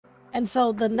And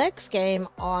so the next game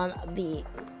on the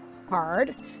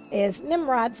card is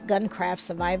NIMRODS GunCraft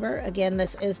Survivor. Again,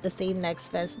 this is the Steam Next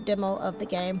Fest demo of the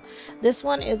game. This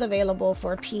one is available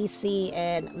for PC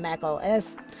and Mac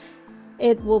OS.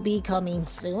 It will be coming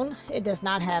soon. It does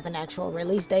not have an actual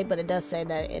release date, but it does say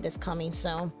that it is coming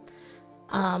soon.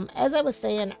 As I was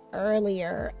saying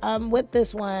earlier, with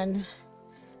this one,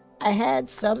 I had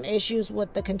some issues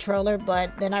with the controller,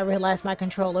 but then I realized my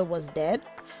controller was dead.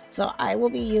 So I will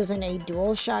be using a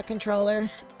DualShock controller.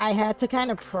 I had to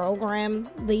kind of program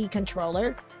the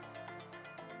controller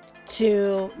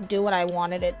to do what I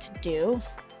wanted it to do.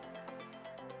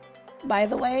 By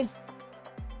the way,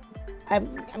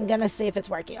 I'm gonna see if it's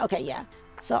working. Okay, yeah.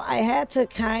 So I had to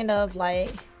kind of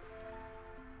like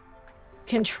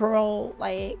control,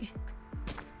 like,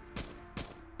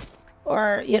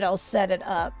 or, you know, set it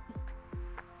up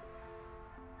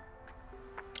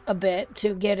a bit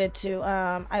to get it to,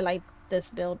 I like this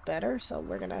build better, so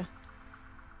we're gonna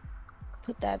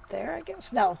put that there, I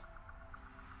guess. No.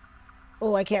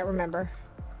 Oh, I can't remember.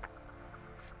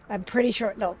 I'm pretty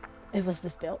sure, no, it was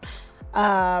this build.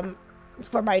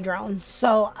 For my drone.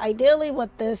 So ideally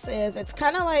what this is, it's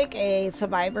kind of like a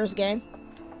survivor's game.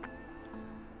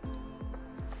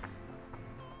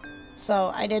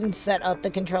 So I didn't set up the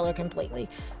controller completely,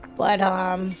 but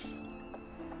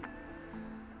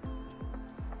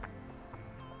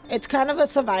it's kind of a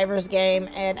survivor's game,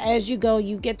 and as you go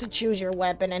you get to choose your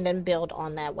weapon and then build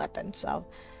on that weapon. So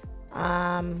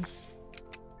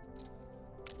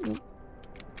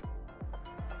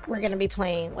we're gonna be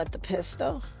playing with the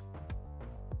pistol.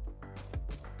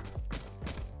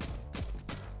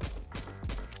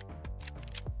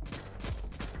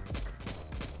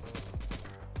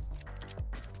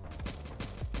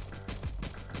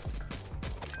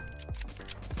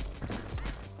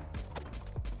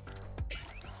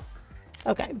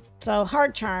 Okay, so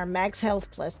Heart Charm, max health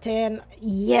plus 10.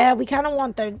 Yeah, we kind of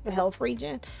want the health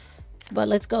regen, but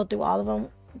let's go through all of them.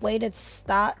 Weighted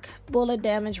stock, bullet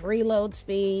damage, reload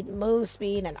speed, move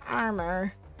speed, and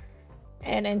armor,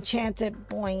 and enchanted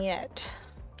buoyant.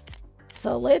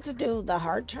 So let's do the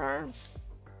Heart Charm,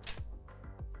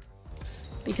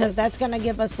 because that's going to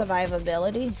give us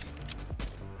survivability.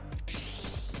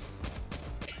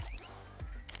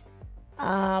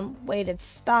 Weighted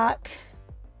stock.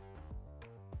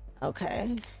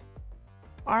 Okay.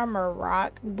 Armor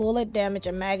rock, bullet damage,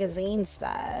 and magazine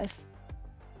size.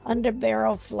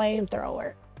 Underbarrel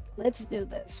flamethrower. Let's do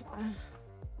this one.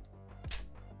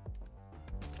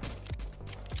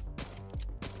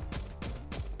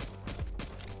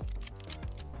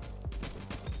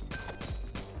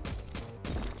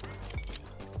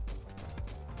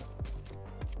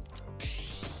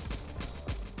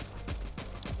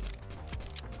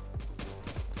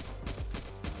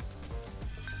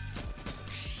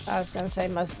 I was gonna say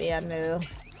must be a new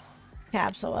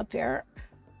capsule up here.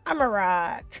 Armor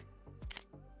rock.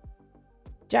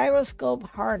 Gyroscope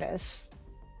harness.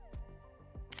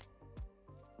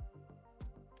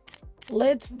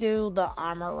 Let's do the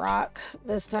armor rock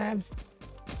this time.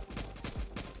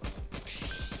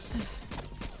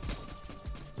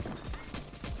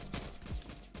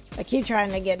 I keep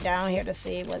trying to get down here to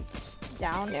see what's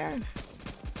down there.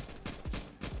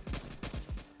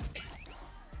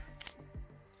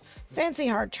 Fancy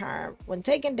Heart Charm. When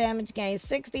taking damage, gains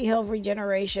 60 health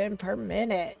regeneration per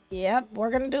minute. Yep, we're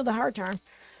going to do the Heart Charm.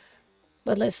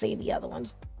 But let's see the other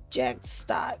ones. Jack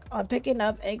stock. On picking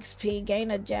up XP, gain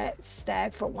a jack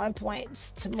stack for 1 point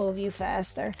to move you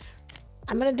faster.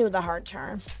 I'm going to do the Heart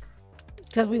Charm,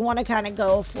 because we want to kind of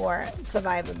go for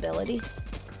survivability.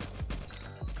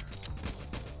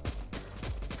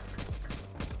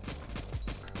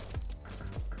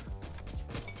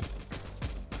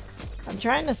 I'm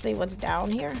trying to see what's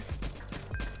down here.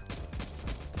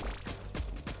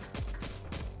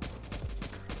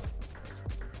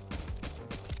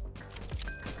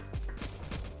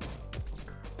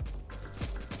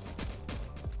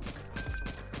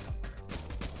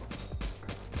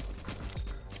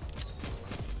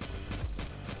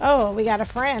 Oh, we got a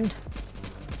friend.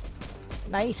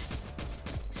 Nice.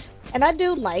 And I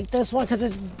do like this one because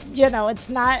it's, you know, it's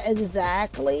not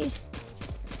exactly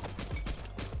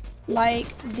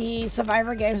like the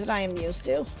Survivor games that I am used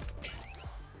to.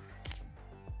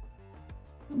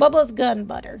 Bubba's Gun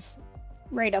Butter.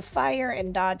 Rate of fire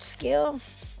and dodge skill.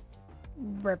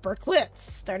 Ripper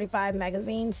clips. 35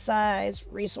 magazine size.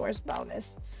 Resource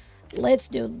bonus. Let's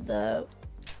do the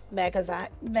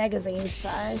magazine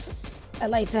size. I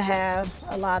like to have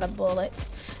a lot of bullets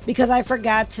because I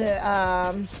forgot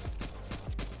to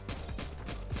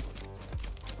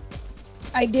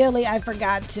ideally I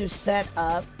forgot to set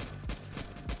up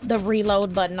the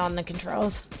reload button on the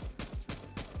controls.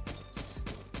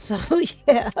 So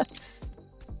yeah.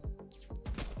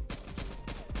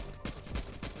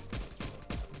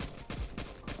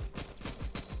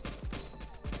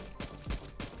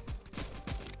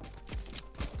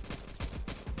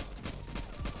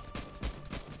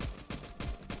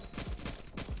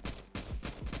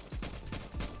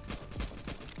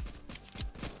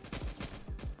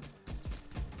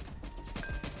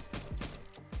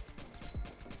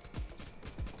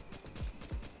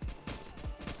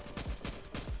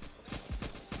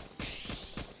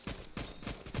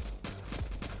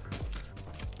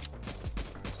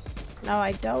 Now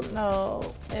I don't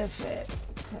know if it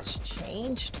has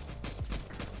changed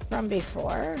from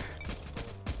before.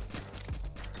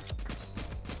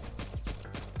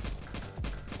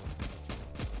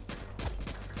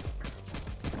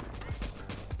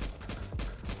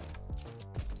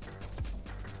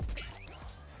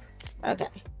 Okay.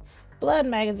 Blood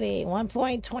magazine,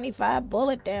 1.25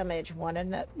 bullet damage,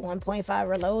 1.5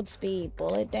 reload speed,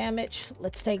 bullet damage.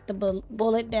 Let's take the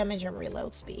bullet damage and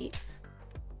reload speed.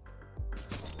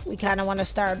 We kind of want to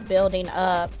start building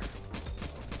up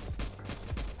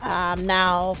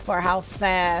now for how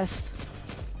fast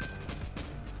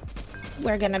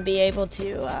we're going to be able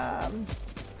to,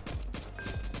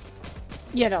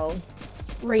 you know,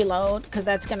 reload, because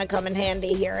that's going to come in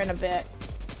handy here in a bit.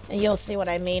 And you'll see what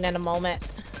I mean in a moment.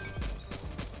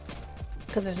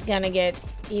 Because it's going to get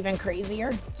even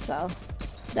crazier. So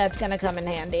that's going to come in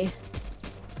handy.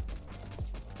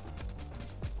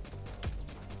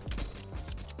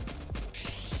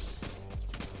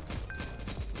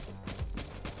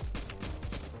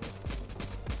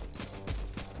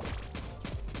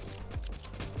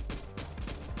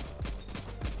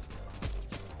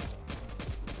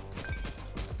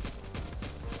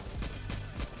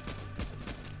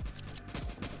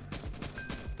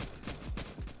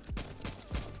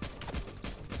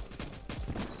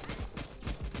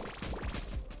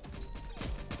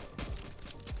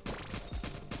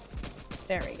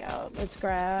 There we go. Let's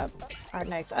grab our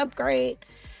next upgrade.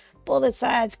 Bullet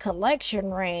size, collection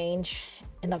range,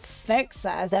 and effect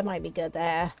size. That might be good to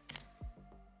have.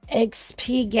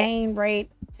 XP gain rate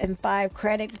and 5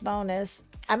 credit bonus.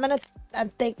 I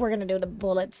think we're gonna do the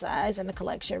bullet size and the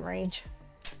collection range.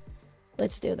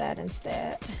 Let's do that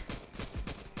instead.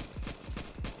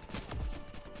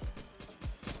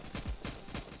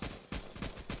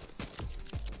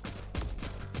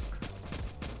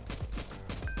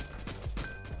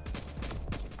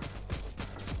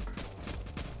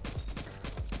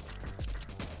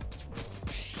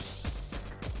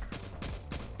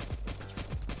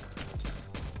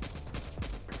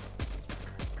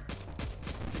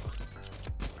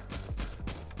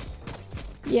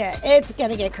 Yeah, it's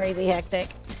gonna get crazy hectic.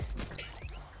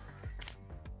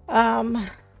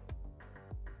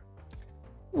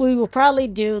 We will probably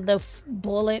do the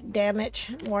bullet damage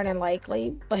more than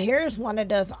likely, but here's one that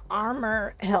does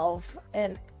armor, health,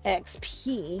 and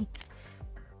XP.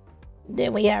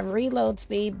 Then we have reload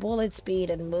speed, bullet speed,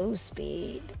 and move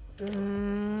speed.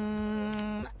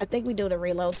 I think we do the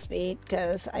reload speed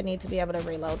because I need to be able to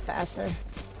reload faster.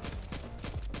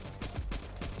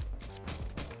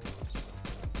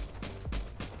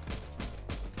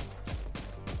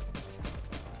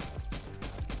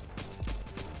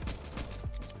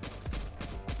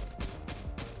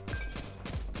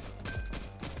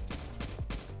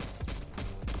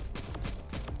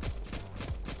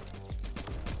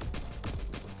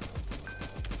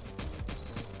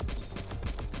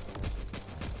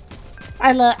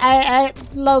 I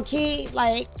low key,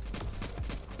 like,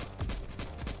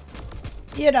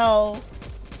 you know,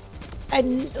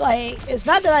 it's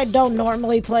not that I don't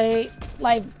normally play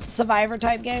like Survivor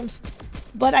type games,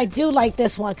 but I do like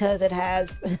this one because it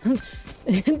has,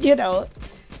 you know,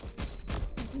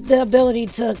 the ability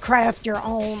to craft your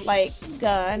own like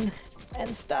gun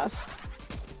and stuff,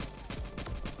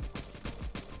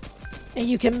 and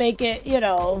you can make it, you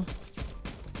know.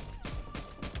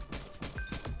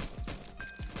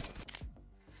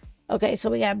 Okay, so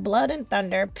we got blood and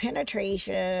thunder,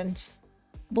 penetrations,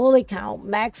 bullet count,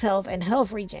 max health, and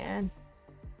health regen.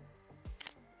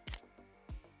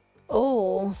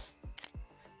 Oh.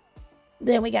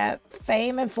 Then we got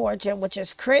fame and fortune, which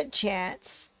is crit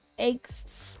chance,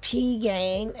 XP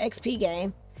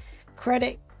gain,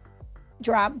 credit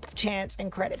drop chance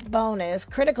and credit bonus,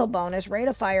 critical bonus, rate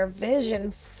of fire,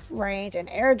 vision range, and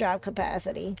airdrop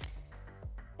capacity.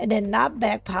 And then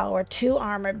knockback power, 2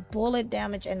 armor, bullet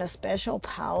damage, and a special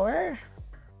power.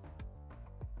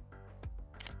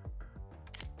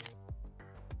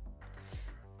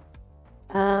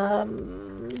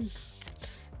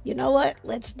 You know what?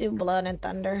 Let's do Blood and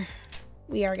Thunder.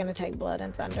 We are going to take Blood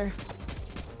and Thunder.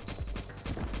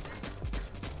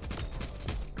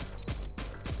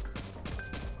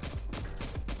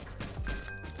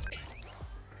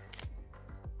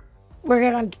 We're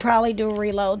going to probably do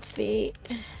reload speed.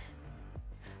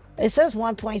 It says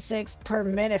 1.6 per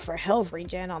minute for health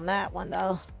regen on that one,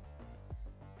 though.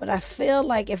 But I feel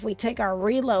like if we take our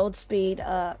reload speed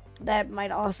up, that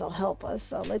might also help us.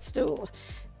 So let's do...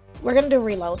 We're going to do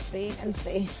reload speed and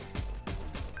see.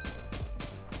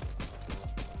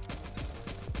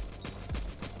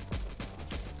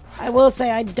 I will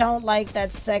say I don't like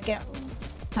that second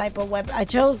type of weapon. I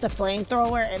chose the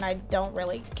flamethrower and I don't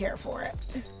really care for it.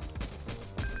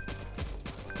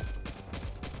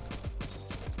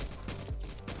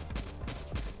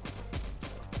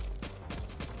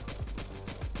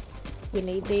 We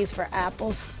need these for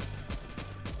apples.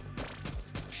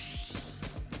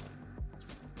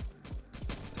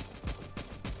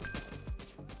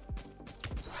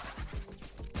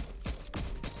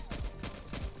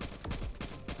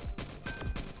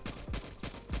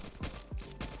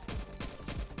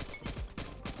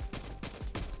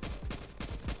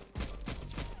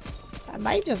 I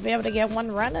might just be able to get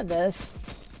one run of this.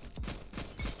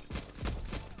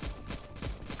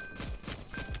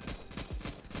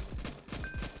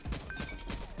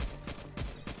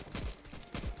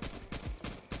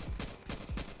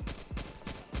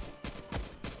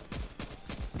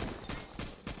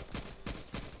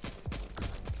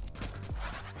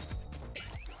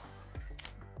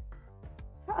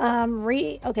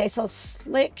 Okay, so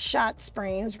slick shot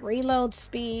springs, reload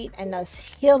speed, and a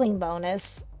healing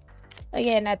bonus.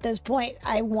 Again, at this point,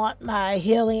 I want my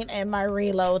healing and my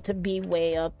reload to be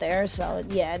way up there. So,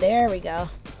 yeah, there we go.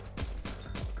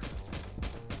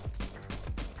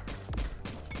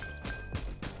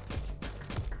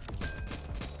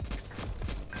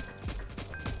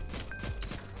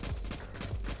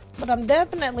 But I'm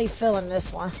definitely feeling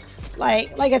this one.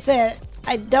 Like I said,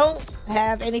 I don't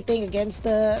have anything against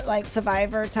the like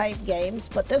Survivor type games,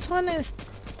 but this one is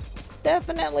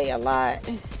definitely a lot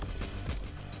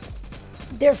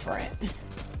different.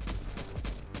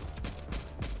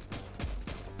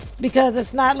 Because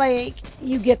it's not like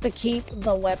you get to keep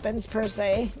the weapons per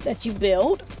se that you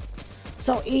build.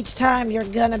 So each time you're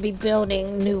gonna be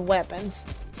building new weapons.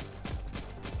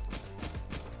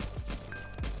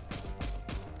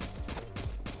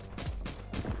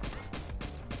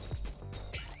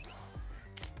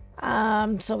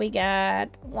 So we got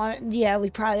one. Yeah, we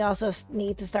probably also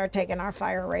need to start taking our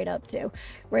fire rate up too.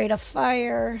 Rate of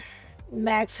fire,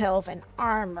 max health, and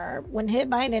armor. When hit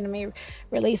by an enemy,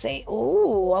 release a...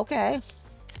 Ooh, okay.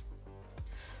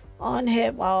 On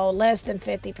hit while less than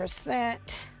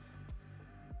 50%.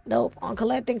 Nope. On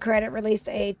collecting credit, released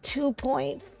a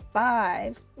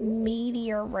 2.5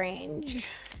 meteor range.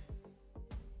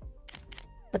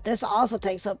 But this also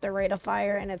takes up the rate of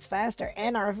fire and it's faster,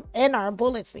 and our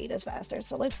bullet speed is faster.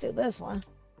 So let's do this one.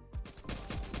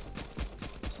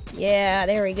 Yeah,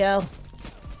 there we go.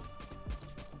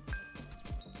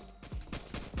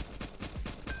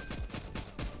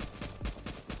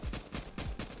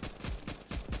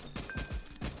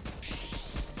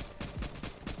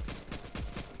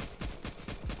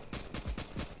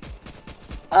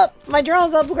 Oh, my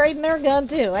drone's upgrading their gun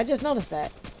too. I just noticed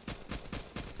that.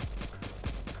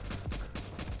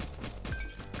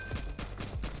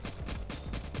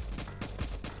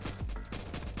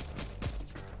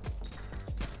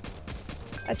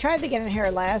 I tried to get in here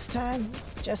last time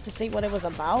just to see what it was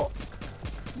about,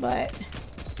 but...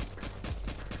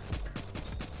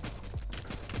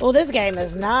 Oh, this game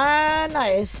is not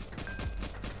nice.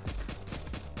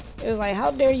 It was like,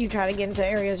 how dare you try to get into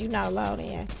areas you're not allowed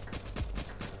in.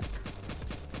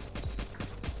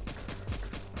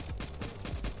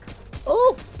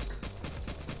 Ooh!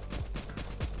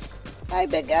 Hi,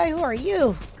 big guy, who are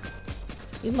you?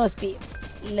 You must be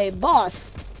Le Boss.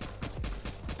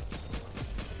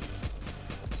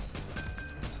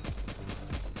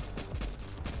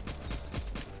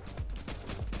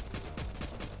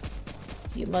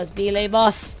 You must be Le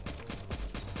Boss.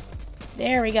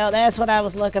 There we go. That's what I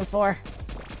was looking for.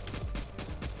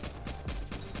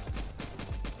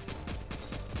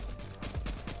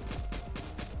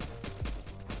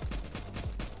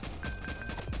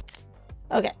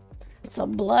 Okay. So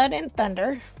Blood and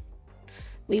Thunder.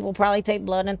 We will probably take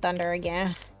Blood and Thunder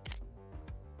again.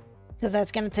 Because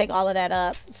that's going to take all of that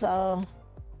up. So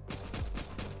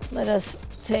let us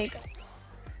take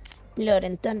Blood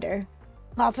and Thunder.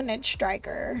 Confident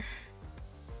Striker.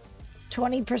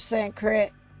 20%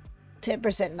 crit.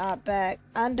 10% knockback.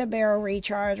 Under barrel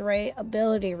recharge rate.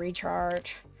 Ability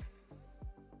recharge.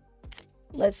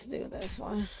 Let's do this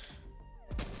one.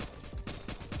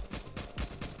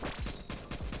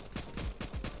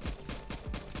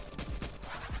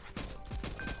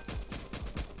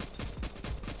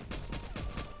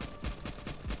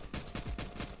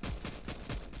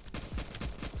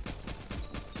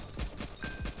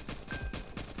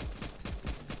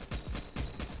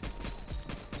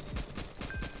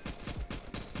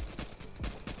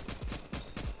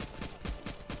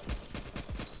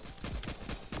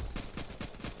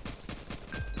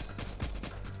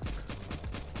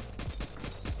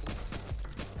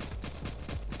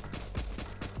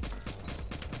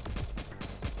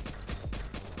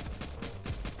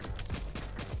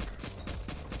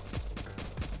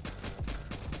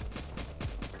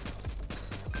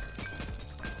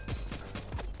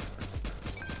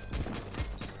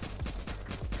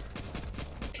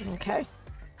 Okay.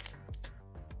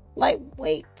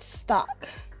 Lightweight stock.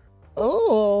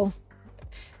 Oh.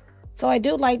 So I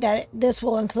do like that this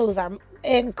will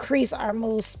increase our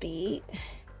move speed.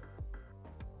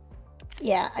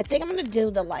 Yeah, I think I'm gonna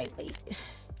do the lightweight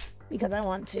because I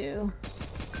want to.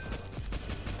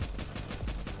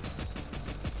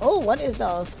 Oh, what is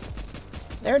those?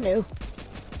 They're new.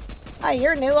 Hi,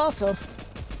 you're new also.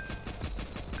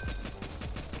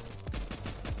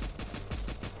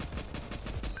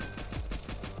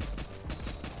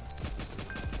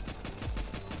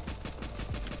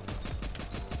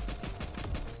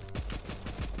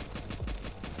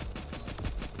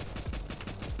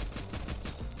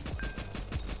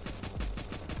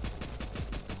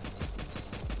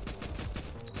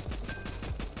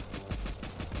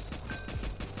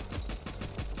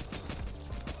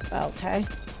 Okay.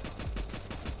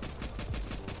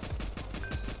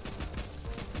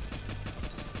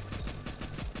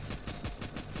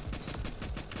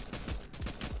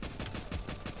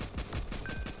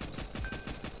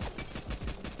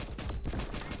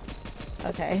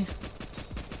 Okay.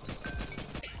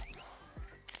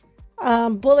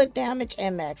 Bullet damage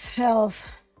and max health,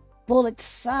 bullet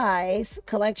size,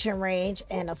 collection range,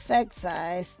 and effect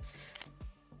size.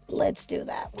 Let's do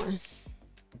that one.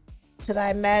 Because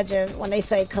I imagine when they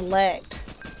say collect.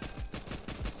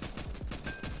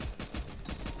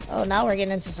 Oh, now we're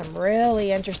getting into some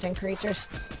really interesting creatures.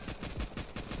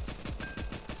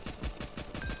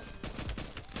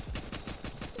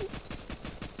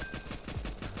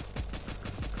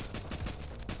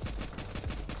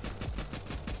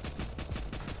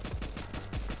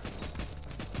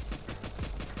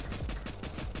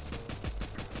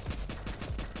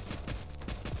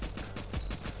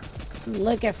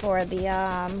 Looking for the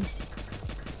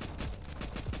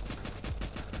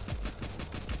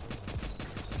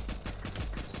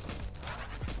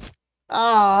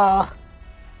oh,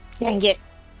 dang it.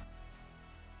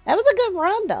 That was a good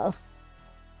run though.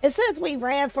 It says we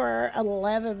ran for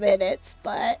 11 minutes,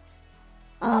 but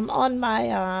on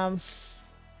my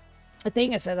I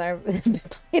think it says I've been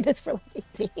playing this for like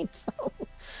 18, so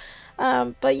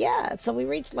but yeah, so we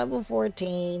reached level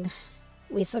 14.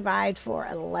 We survived for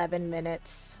 11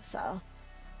 minutes, so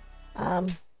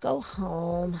go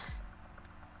home.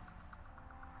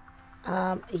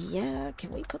 Yeah,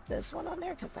 can we put this one on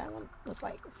there? Because that one was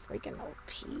like freaking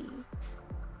OP.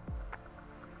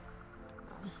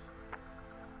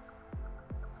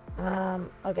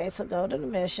 Okay, so go to the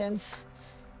missions.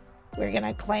 We're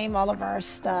gonna claim all of our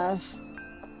stuff.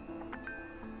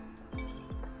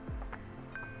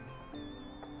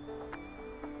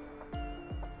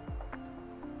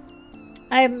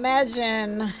 I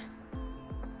imagine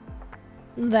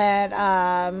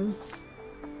that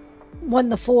when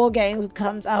the full game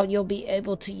comes out, you'll be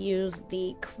able to use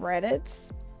the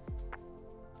credits.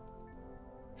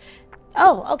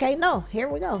 Oh, okay, no, here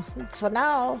we go. So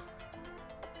now,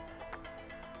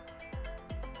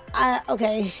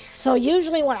 okay, so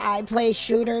usually when I play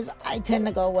shooters, I tend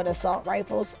to go with assault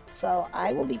rifles. So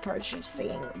I will be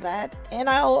purchasing that, and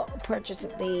I'll purchase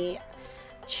the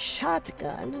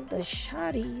shotgun, the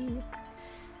shotty.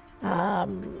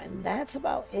 And that's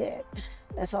about it.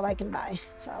 That's all I can buy.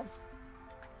 So,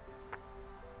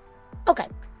 okay.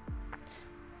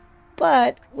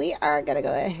 But we are gonna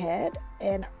go ahead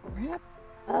and wrap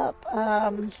up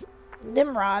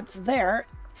NIMRODS there.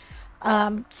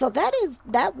 So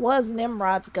that was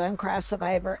NIMRODS GunCraft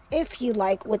Survivor. If you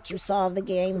like what you saw of the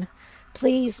game,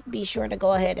 please be sure to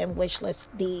go ahead and wishlist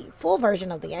the full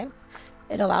version of the game.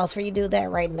 It allows for you to do that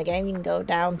right in the game. You can go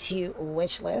down to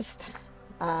wishlist.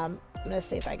 Let's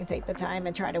see if I can take the time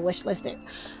and try to wishlist it.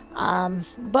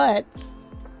 But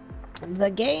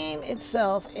the game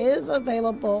itself is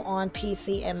available on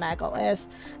PC and Mac OS.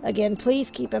 Again, please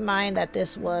keep in mind that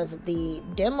this was the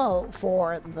demo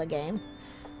for the game.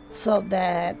 so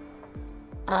that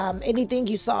anything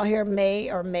you saw here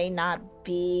may or may not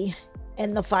be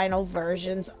in the final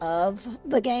versions of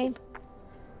the game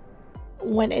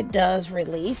when it does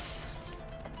release.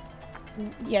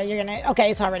 Yeah, you're gonna,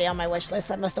 okay, it's already on my wish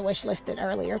list. I must have wish listed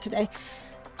earlier today.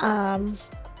 But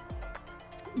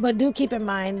do keep in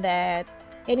mind that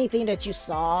anything that you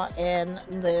saw in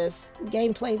this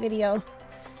gameplay video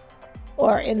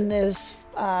or in this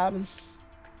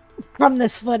from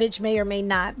this footage may or may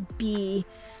not be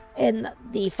in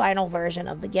the final version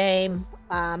of the game.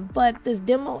 But this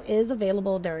demo is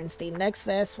available during Steam Next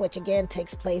Fest, which again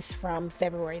takes place from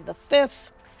February the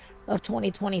 5th of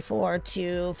 2024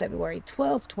 to February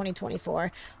 12th,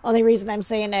 2024. Only reason I'm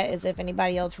saying that is if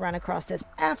anybody else run across this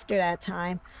after that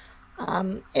time.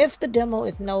 If the demo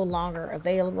is no longer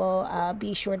available,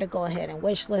 be sure to go ahead and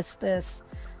wishlist this.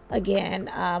 Again,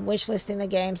 wishlisting the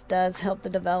games does help the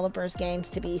developers' games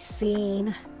to be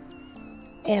seen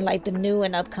and like the new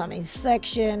and upcoming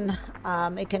section.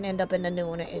 It can end up in the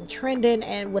new and trending,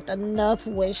 and with enough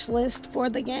wish list for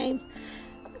the game,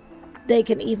 they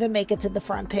can even make it to the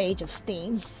front page of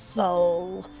Steam.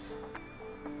 So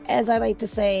as I like to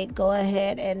say, go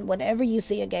ahead and whenever you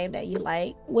see a game that you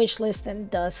like, wish listing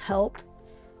does help.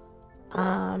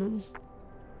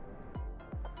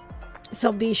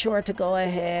 So be sure to go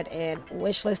ahead and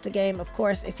wish list the game. Of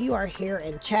course, if you are here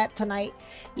in chat tonight,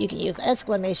 you can use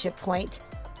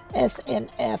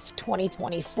 !SNF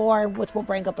 2024, which will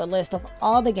bring up a list of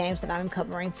all the games that I'm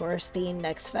covering for Steam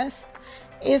Next Fest.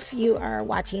 If you are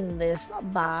watching this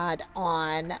VOD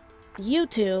on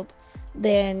YouTube,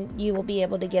 then you will be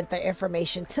able to get the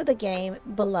information to the game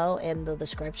below in the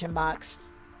description box.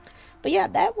 But yeah,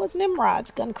 that was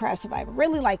NIMRODS GunCraft Survivor.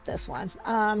 Really like this one.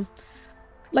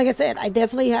 Like I said, I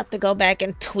definitely have to go back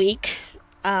and tweak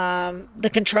the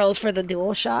controls for the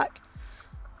DualShock,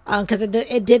 because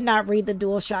it did not read the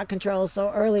DualShock controls.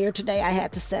 So earlier today I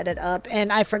had to set it up,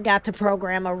 and I forgot to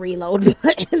program a reload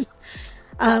button.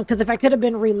 Because if I could have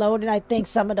been reloaded, I think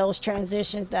some of those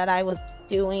transitions that I was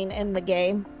doing in the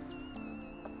game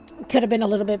could have been a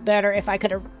little bit better if I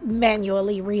could have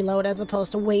manually reload as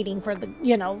opposed to waiting for the,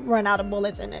 run out of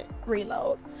bullets and it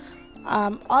reload.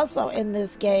 Also in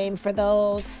this game, for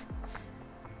those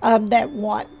that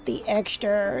want the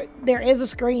extra, there is a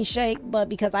screen shake, but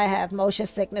because I have motion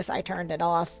sickness, I turned it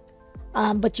off.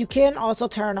 But you can also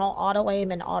turn on auto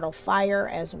aim and auto fire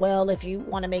as well if you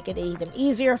want to make it even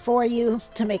easier for you,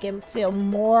 to make it feel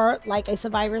more like a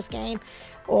Survivor's game,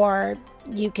 or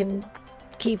you can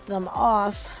keep them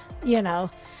off, and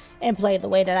play the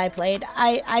way that I played.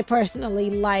 I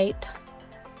personally liked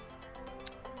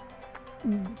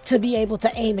to be able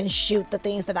to aim and shoot the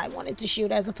things that I wanted to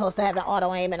shoot, as opposed to having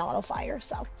auto aim and auto fire.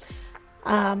 So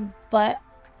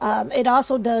it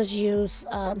also does use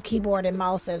keyboard and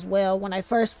mouse as well. When I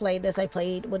first played this, I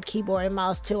played with keyboard and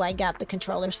mouse too. I got the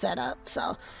controller set up.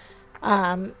 So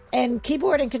and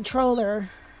keyboard and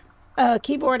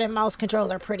mouse controls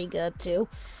are pretty good too.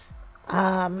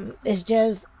 It's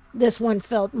just this one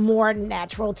felt more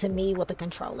natural to me with the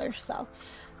controller. So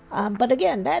but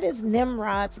again, that is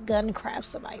NIMRODS GunCraft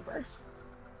Survivor.